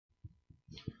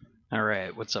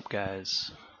Alright, what's up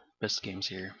guys? bestatgames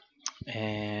here.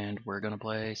 And we're gonna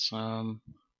play some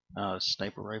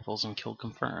sniper rifles and kill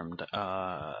confirmed.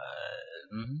 I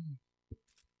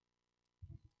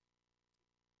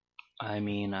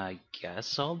mean, I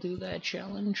guess I'll do that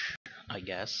challenge. I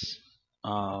guess.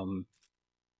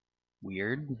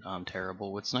 Weird. I'm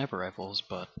terrible with sniper rifles,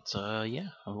 but yeah,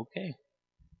 okay.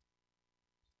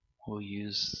 We'll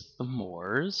use the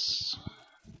Moors.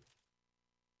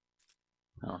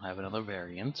 I don't have another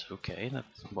variant. Okay,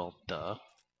 that's, well, duh.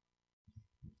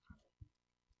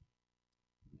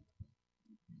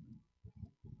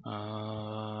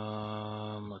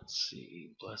 Let's see,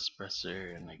 blessed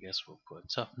presser, and I guess we'll put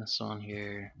toughness on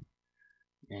here,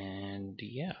 and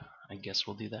yeah, I guess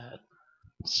we'll do that.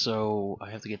 So I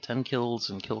have to get 10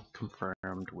 kills and kill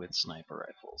confirmed with sniper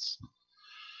rifles.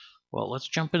 Well, let's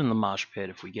jump in the mosh pit.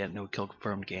 If we get no kill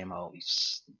confirmed game, I'll at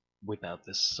least whip out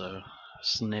this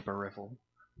sniper rifle.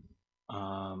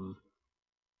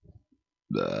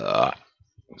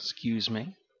 Excuse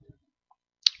me.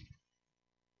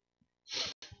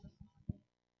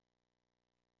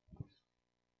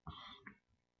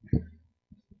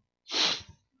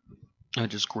 I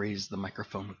just grazed the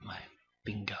microphone with my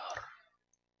finger.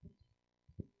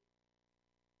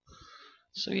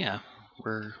 So yeah,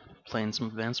 we're playing some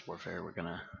Advanced Warfare. We're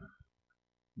gonna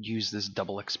use this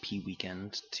double XP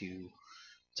weekend to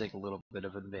take a little bit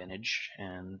of advantage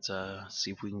and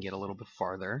see if we can get a little bit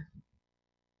farther.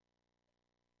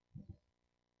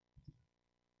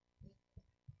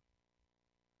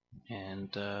 And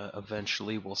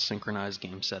eventually we'll synchronize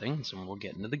game settings and we'll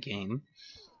get into the game.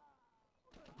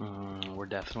 We're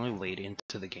definitely late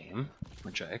into the game,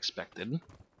 which I expected.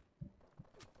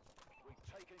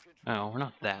 Oh, we're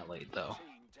not that late though.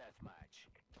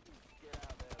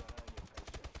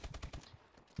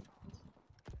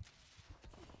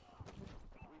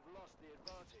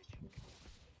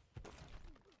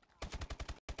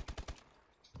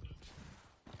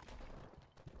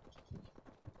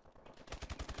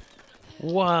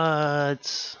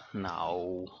 What?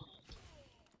 No.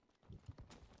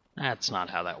 That's not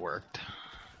how that worked.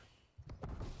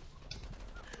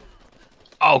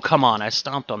 Oh, come on, I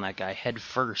stomped on that guy head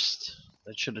first.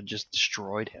 That should have just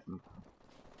destroyed him.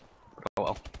 Oh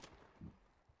well.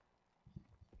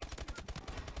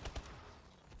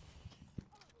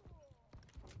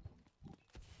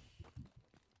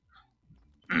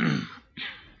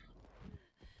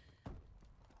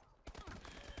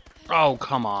 Oh,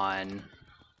 come on.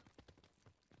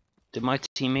 Did my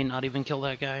teammate not even kill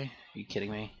that guy? Are you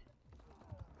kidding me?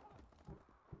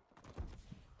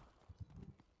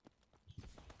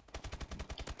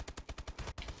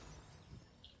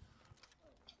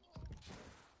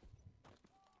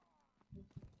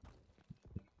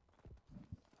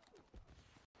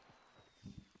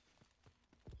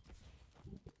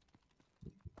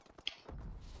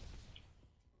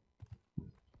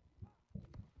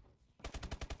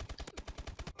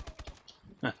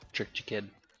 Tricked you, kid.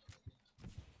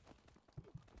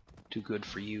 Too good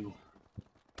for you.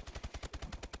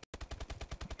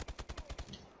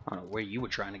 I don't know where you were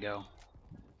trying to go.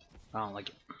 I don't like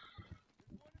it.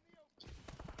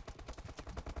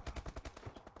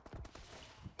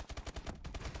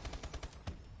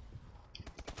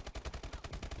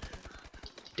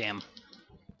 Damn.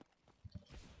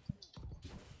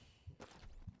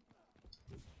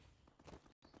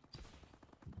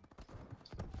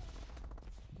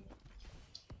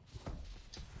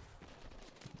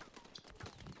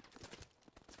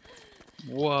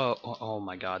 Whoa. Oh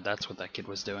my god, that's what that kid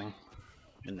was doing.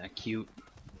 Isn't that cute?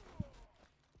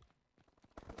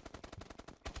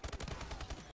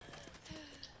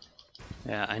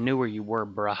 Yeah, I knew where you were,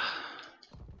 bruh.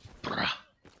 Bruh.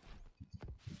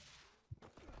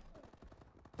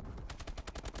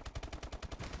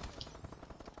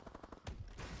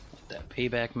 That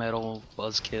payback medal,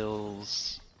 buzz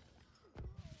kills.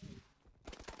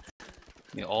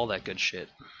 Yeah, all that good shit.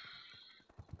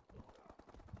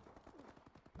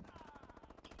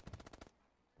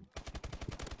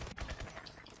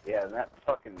 Yeah, and that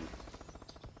fucking...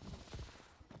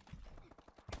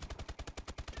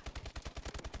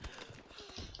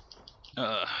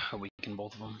 I weakened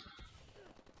both of them.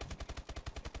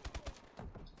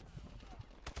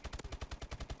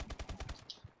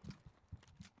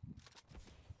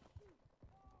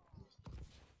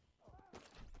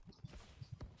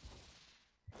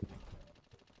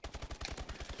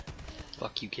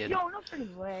 Fuck you, kid. Yo, no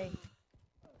freaking way.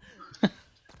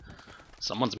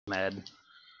 Someone's mad.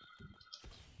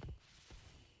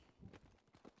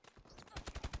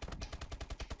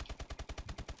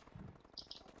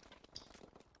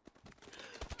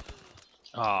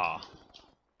 Ah.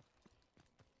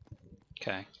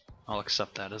 Okay, I'll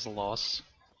accept that as a loss.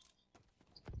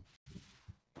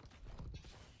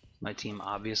 My team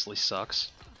obviously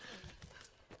sucks.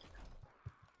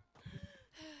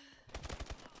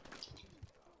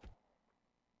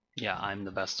 Yeah, I'm the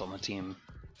best on the team.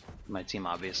 My team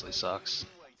obviously sucks.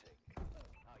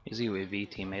 Easy UAV,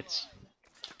 teammates.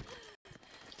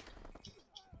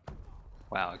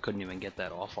 Wow, I couldn't even get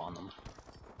that off on them.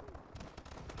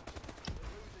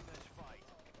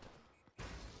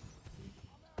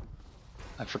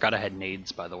 I forgot I had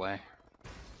nades, by the way.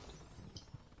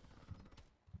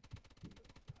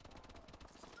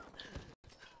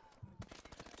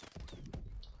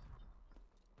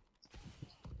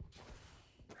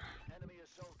 Enemy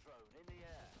assault drone in the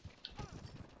air.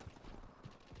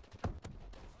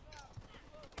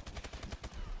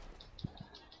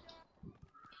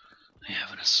 They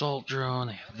have an assault drone,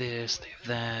 they have this, they have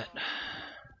that.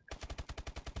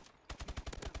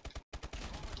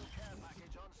 Orbital care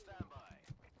package on standby.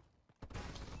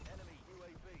 Enemy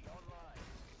UAV online.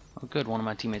 Oh good, one of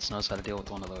my teammates knows how to deal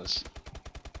with one of those.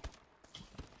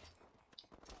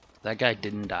 That guy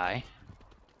didn't die.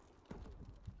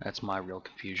 That's my real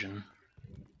confusion.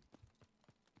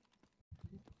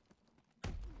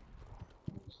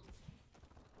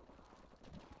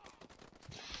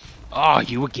 Oh,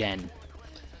 you again.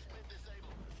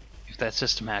 If that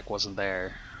system hack wasn't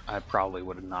there, I probably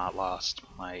would have not lost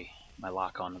my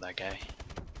lock onto that guy.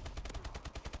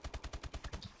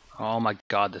 Oh my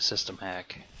god, the system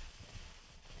hack.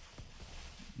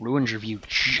 Ruins your view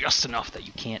just enough that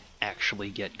you can't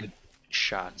actually get good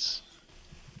shots.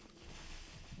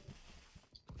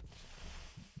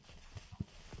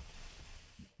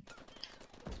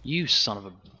 You son of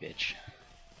a bitch.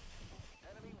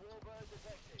 Enemy warbird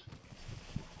detected.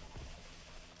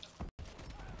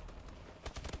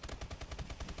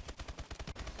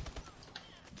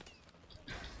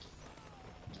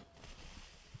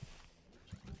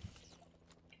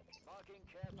 Marking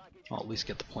care package. I'll at least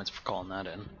get the points for calling that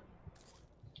in.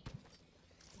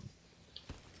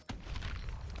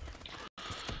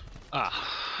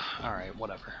 Ah, alright,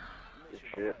 whatever.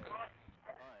 Shit.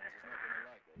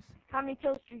 How many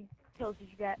kills did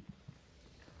you get?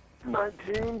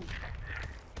 19.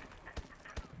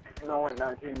 No,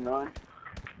 19-9.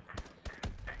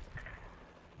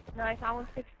 Nice, I went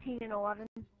 16 and 11.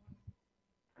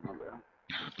 Not bad.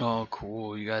 Oh,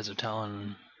 cool. You guys are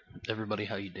telling everybody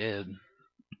how you did.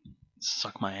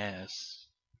 Suck my ass.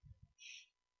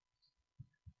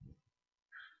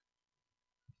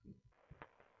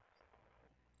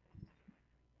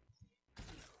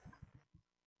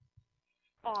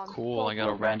 Cool, I got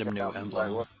a random new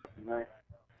emblem. Nice.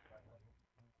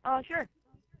 Sure.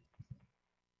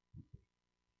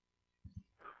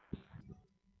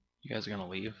 You guys are gonna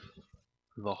leave?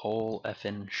 The whole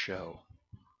effing show.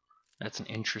 That's an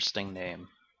interesting name.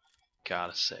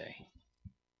 Gotta say.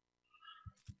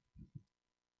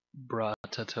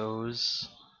 Bratatos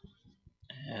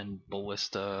and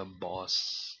Ballista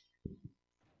Boss.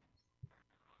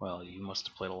 Well, you must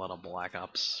have played a lot of Black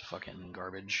Ops fucking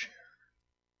garbage.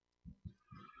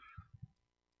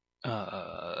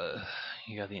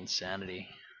 You got the insanity.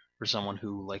 For someone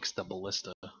who likes the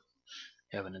Ballista, you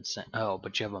have an oh,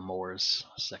 but you have a Moors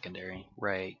secondary.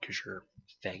 Right, because you're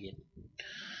a faggot.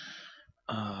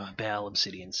 Battle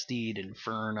Obsidian Steed,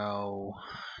 Inferno,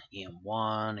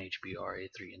 EM1, HBR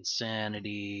A3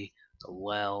 Insanity, the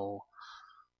Lel.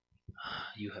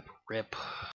 You have Rip.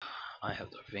 I have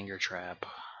the Finger Trap.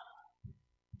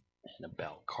 And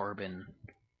about Carbon.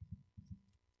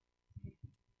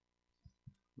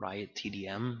 Riot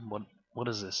TDM? What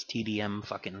is this? TDM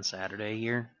fucking Saturday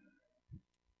here?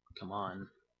 Come on.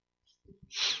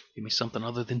 Give me something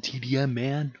other than TDM,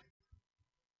 man.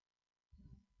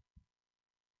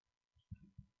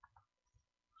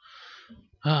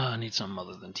 I need something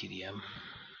other than TDM.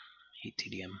 Hate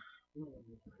TDM.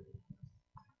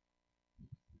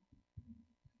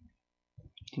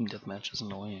 Team Deathmatch is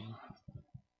annoying.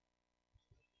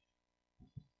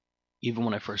 Even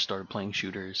when I first started playing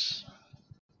shooters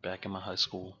back in my high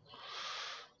school,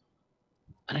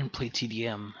 I didn't play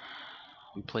TDM.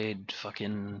 We played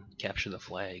fucking Capture the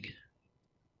Flag.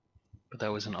 But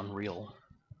that was an Unreal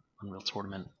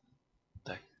Tournament.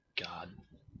 That, god,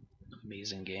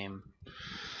 amazing game.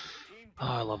 Oh,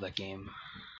 I love that game.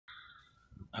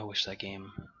 I wish I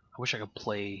could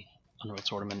play Unreal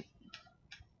Tournament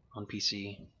on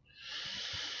PC.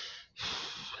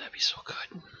 That'd be so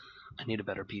good. I need a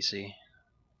better PC.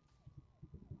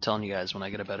 I'm telling you guys, when I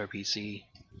get a better PC,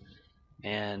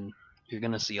 and you're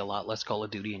gonna see a lot less Call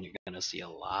of Duty, and you're gonna see a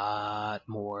lot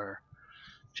more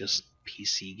just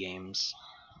PC games,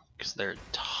 because there are a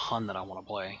ton that I want to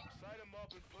play.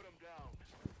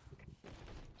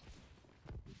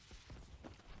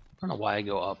 don't know why I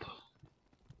go up.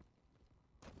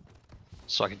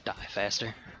 So I could die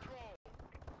faster.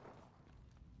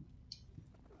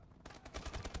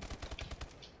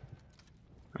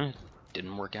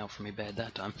 Didn't work out for me bad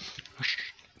that time.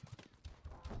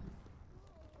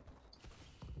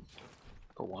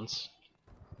 For once.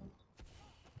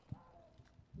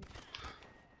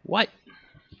 What?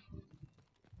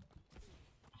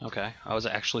 Okay, I was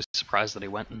actually surprised that he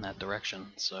went in that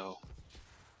direction, so...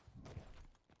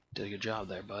 Did a good job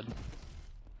there, bud.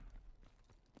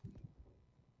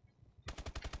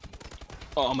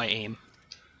 Oh, my aim.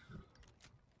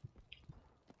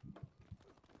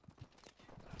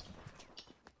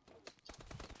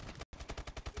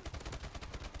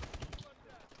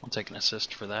 I'll take an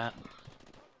assist for that.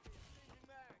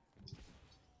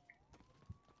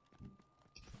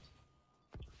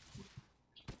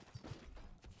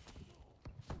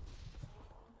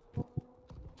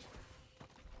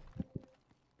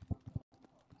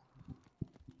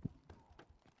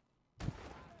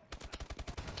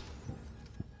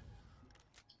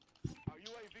 Our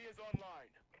UAV is online.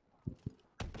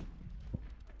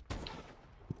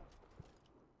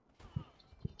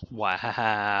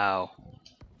 Wow.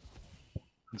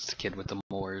 That's the kid with the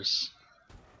Moors.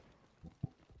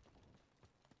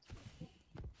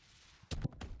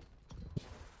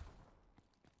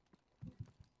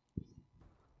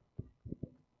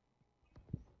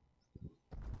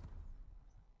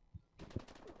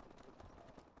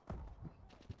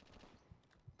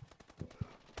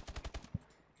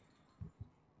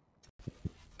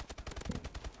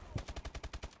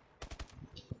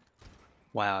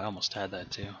 Wow, I almost had that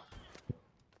too.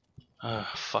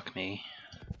 Fuck me.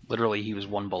 Literally, he was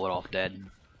one bullet off dead.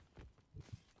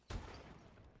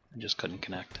 I just couldn't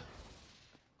connect.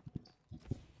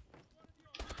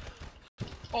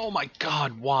 Oh my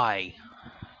god, why?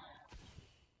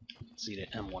 Z to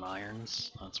M1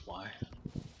 irons, that's why.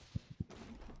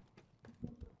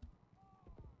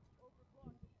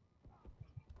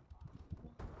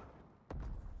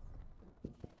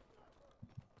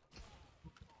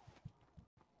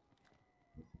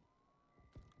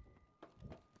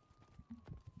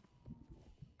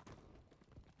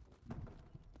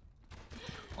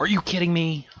 Are you kidding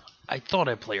me? I thought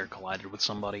I player collided with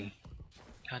somebody.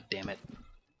 God damn it.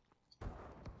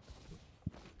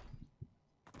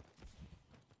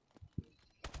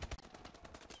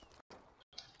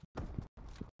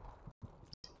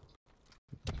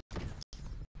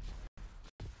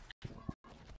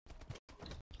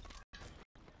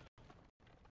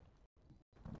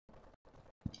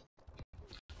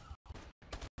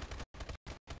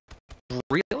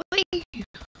 Really?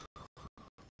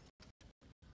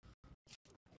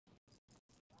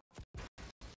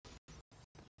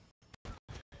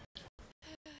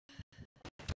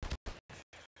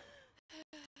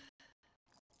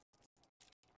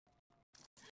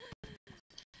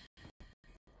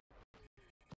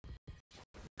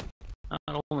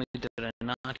 Not only did I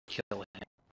not kill him.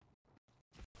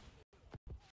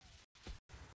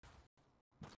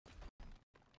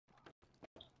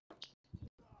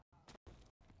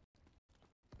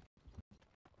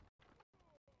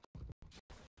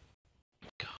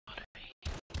 God,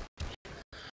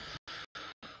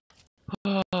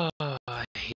 I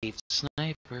hate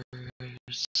snipers.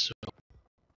 So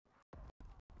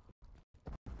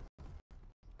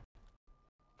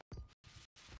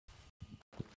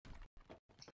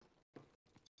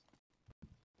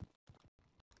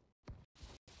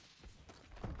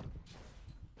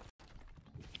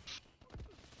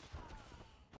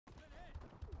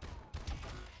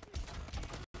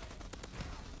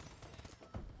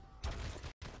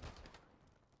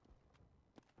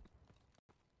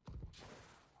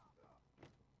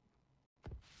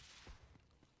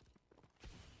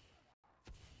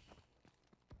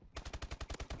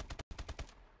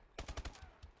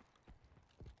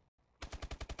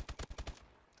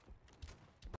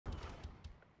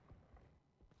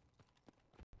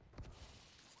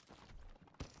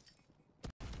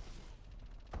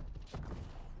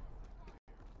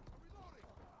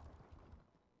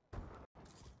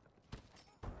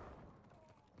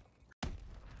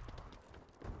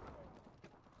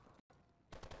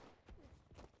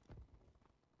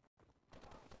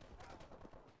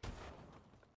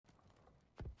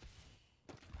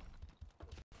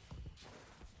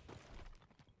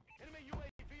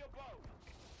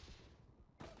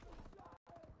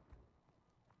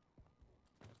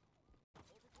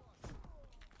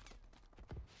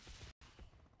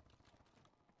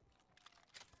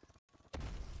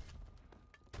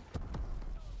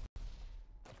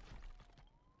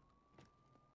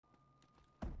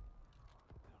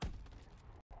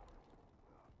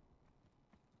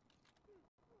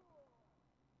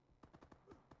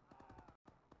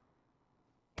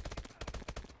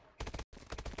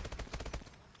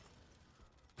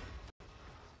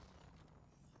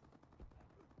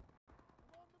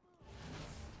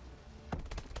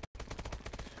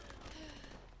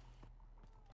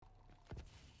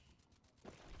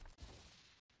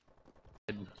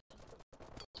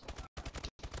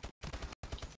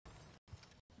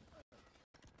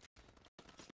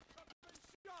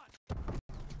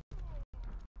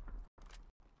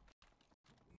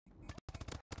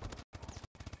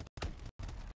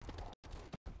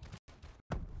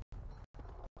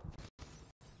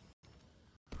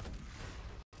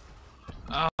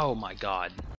Oh my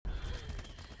god.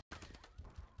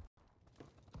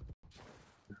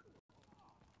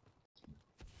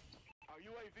 Our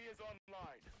UAV is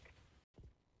online.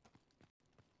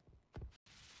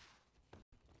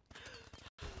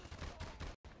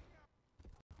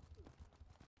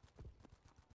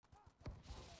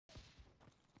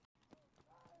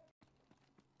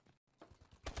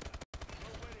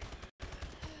 We're winning.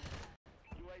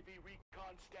 UAV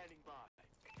recon standing by.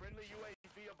 Friendly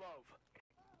UAV above.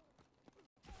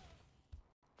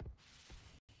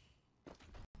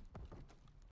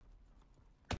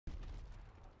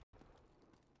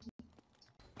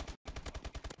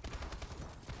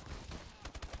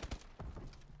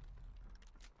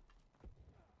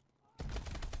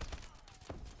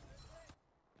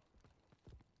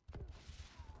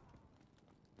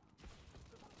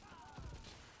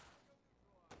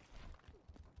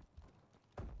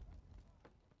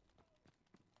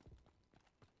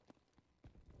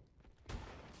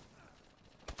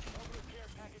 Orbital care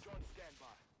package on standby.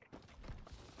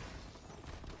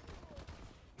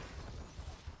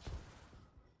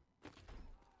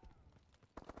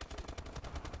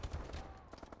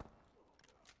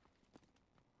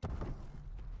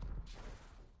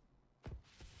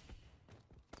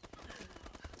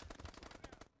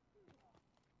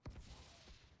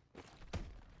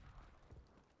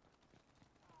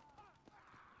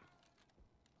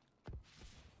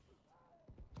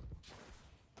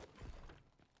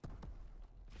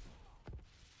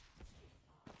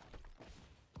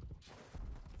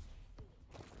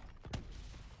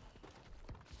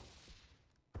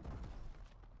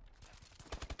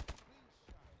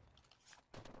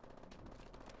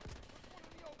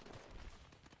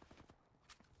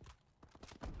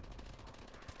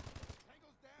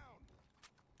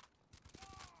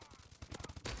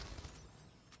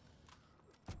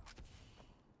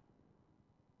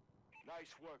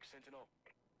 Nice work, Sentinel.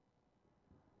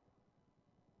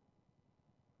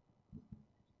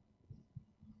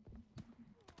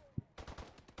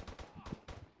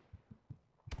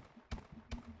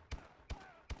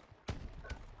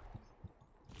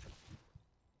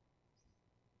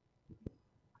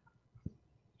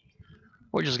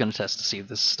 We're just gonna test to see if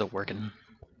this is still working.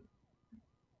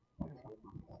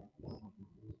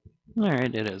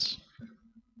 Alright, it is.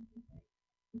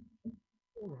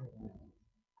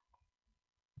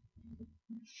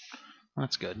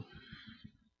 That's good.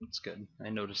 That's good. I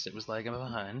noticed it was lagging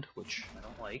behind, which I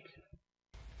don't like.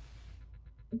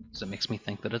 So it makes me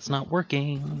think that it's not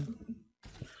working.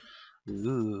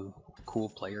 Ooh, cool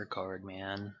player card,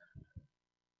 man.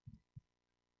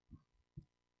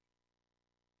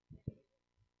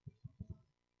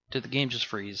 Did the game just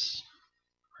freeze?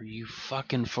 Are you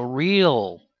fucking for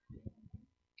real?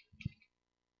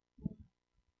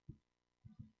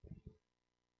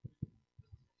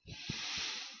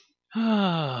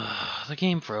 The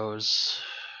game froze.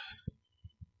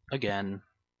 Again.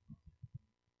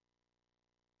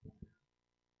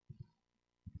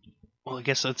 Well, I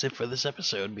guess that's it for this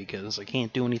episode because I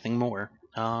can't do anything more.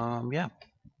 Yeah.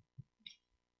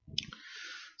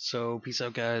 So, peace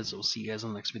out, guys. We'll see you guys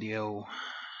in the next video.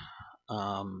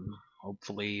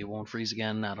 Hopefully it won't freeze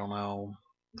again. I don't know.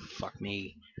 Fuck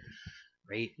me.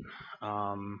 Right?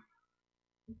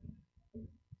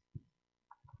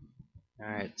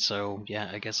 Alright, so,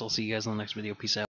 yeah, I guess I'll see you guys in the next video. Peace out.